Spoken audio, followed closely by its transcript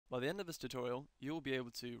By the end of this tutorial, you will be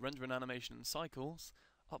able to render an animation in cycles,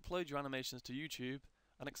 upload your animations to YouTube,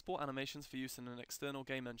 and export animations for use in an external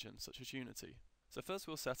game engine such as Unity. So first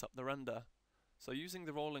we'll set up the render. So using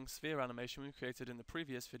the rolling sphere animation we created in the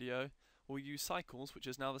previous video, we'll use Cycles, which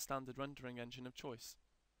is now the standard rendering engine of choice.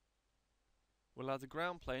 We'll add a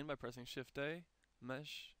ground plane by pressing Shift-A,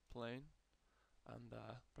 Mesh, Plane, and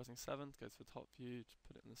pressing 7 to go to the top view to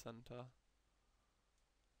put it in the center.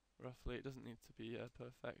 Roughly, it doesn't need to be a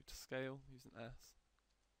perfect scale, use an S.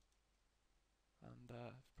 And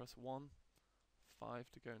press 1,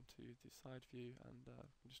 5 to go into the side view, and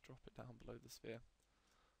just drop it down below the sphere.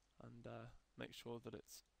 And make sure that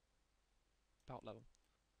it's about level.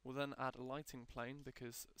 We'll then add a lighting plane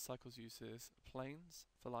because Cycles uses planes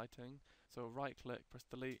for lighting. So right click, press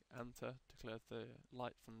delete, enter to clear the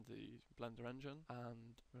light from the Blender engine,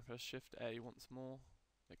 and we'll press Shift A once more,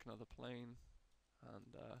 make another plane,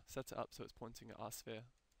 and set it up so it's pointing at our sphere.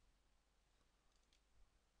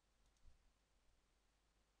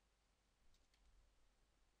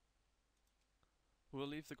 We'll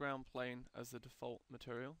leave the ground plane as the default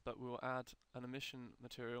material, but we'll add an emission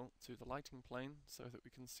material to the lighting plane so that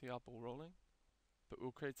we can see our ball rolling. But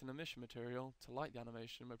we'll create an emission material to light the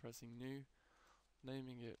animation by pressing New,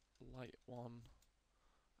 naming it Light 1,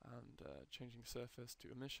 and changing surface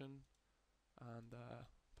to emission, and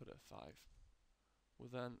put it at 5. We'll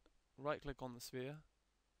then right click on the sphere,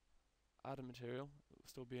 add a material, it will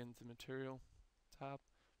still be in the material tab,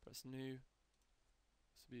 press New,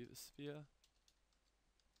 this will be the sphere,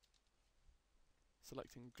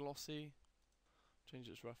 selecting glossy, change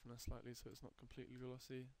its roughness slightly so it's not completely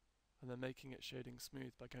glossy, and then making it shading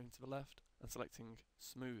smooth by going to the left and selecting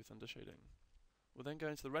smooth under shading. We'll then go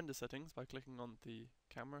into the render settings by clicking on the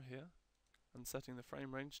camera here and setting the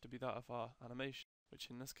frame range to be that of our animation, which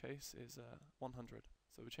in this case is 100.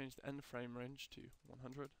 So we'll change the end frame range to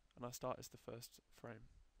 100, and our start is the first frame.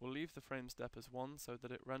 We'll leave the frame step as 1 so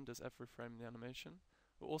that it renders every frame in the animation.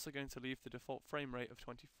 We're also going to leave the default frame rate of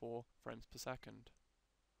 24 frames per second.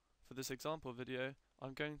 For this example video,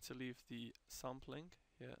 I'm going to leave the sampling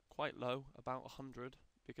here quite low, about 100,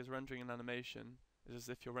 because rendering an animation is as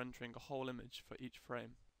if you're rendering a whole image for each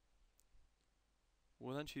frame.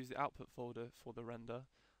 We'll then choose the output folder for the render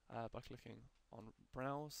by clicking on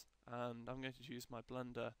Browse, and I'm going to choose my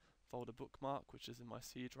Blender folder bookmark, which is in my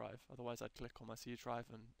C drive. Otherwise I'd click on my C drive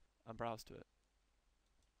and browse to it.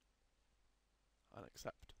 And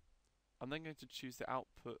accept. I'm then going to choose the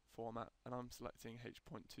output format, and I'm selecting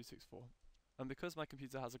H.264. And because my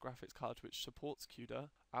computer has a graphics card which supports CUDA,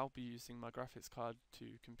 I'll be using my graphics card to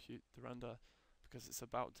compute the render because it's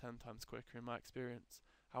about 10 times quicker in my experience.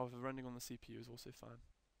 However, rendering on the CPU is also fine.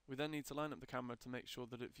 We then need to line up the camera to make sure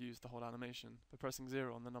that it views the whole animation by pressing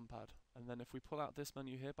 0 on the numpad. And then if we pull out this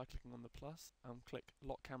menu here by clicking on the plus and click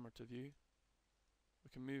Lock Camera to View, we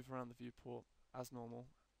can move around the viewport as normal,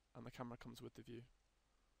 and the camera comes with the view.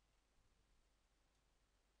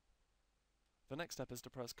 The next step is to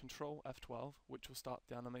press Ctrl F12, which will start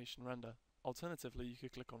the animation render. Alternatively, you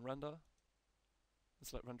could click on Render and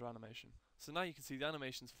select Render Animation. So now you can see the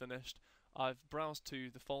animation's finished. I've browsed to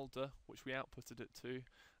the folder which we outputted it to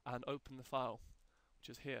and opened the file, which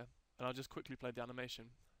is here, and I'll just quickly play the animation.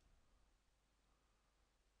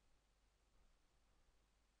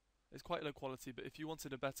 It's quite low quality, but if you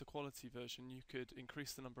wanted a better quality version, you could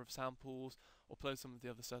increase the number of samples or play some of the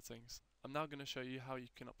other settings. I'm now going to show you how you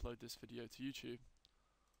can upload this video to YouTube.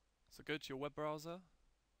 So go to your web browser,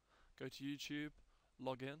 go to YouTube,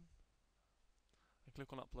 log in, and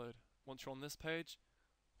click on Upload. Once you're on this page,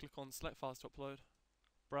 click on Select Files to upload,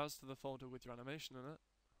 browse to the folder with your animation in it,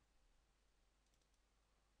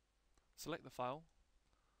 select the file,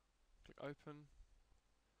 click Open,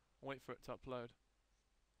 and wait for it to upload.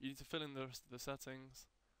 You need to fill in the rest of the settings,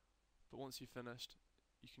 but once you've finished,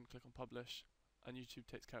 you can click on Publish, and YouTube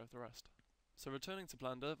takes care of the rest. So returning to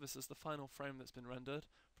Blender, this is the final frame that's been rendered.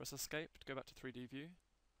 Press Escape to go back to 3D view.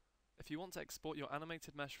 If you want to export your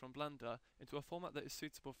animated mesh from Blender into a format that is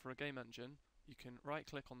suitable for a game engine, you can right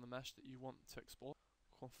click on the mesh that you want to export,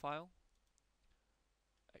 click on File,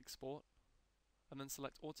 Export, and then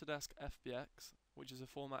select Autodesk FBX, which is a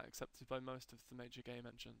format accepted by most of the major game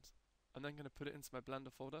engines. I'm then going to put it into my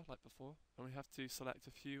Blender folder like before, and we have to select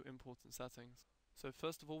a few important settings. So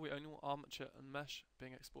first of all, we only want armature and mesh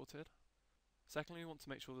being exported. Secondly, we want to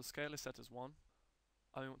make sure the scale is set as 1,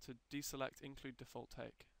 and we want to deselect Include Default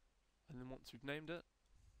Take. And then once we've named it,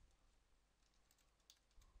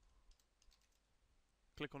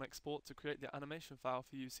 click on Export to create the animation file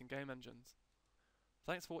for use in game engines.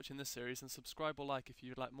 Thanks for watching this series, and subscribe or like if you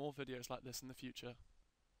would like more videos like this in the future.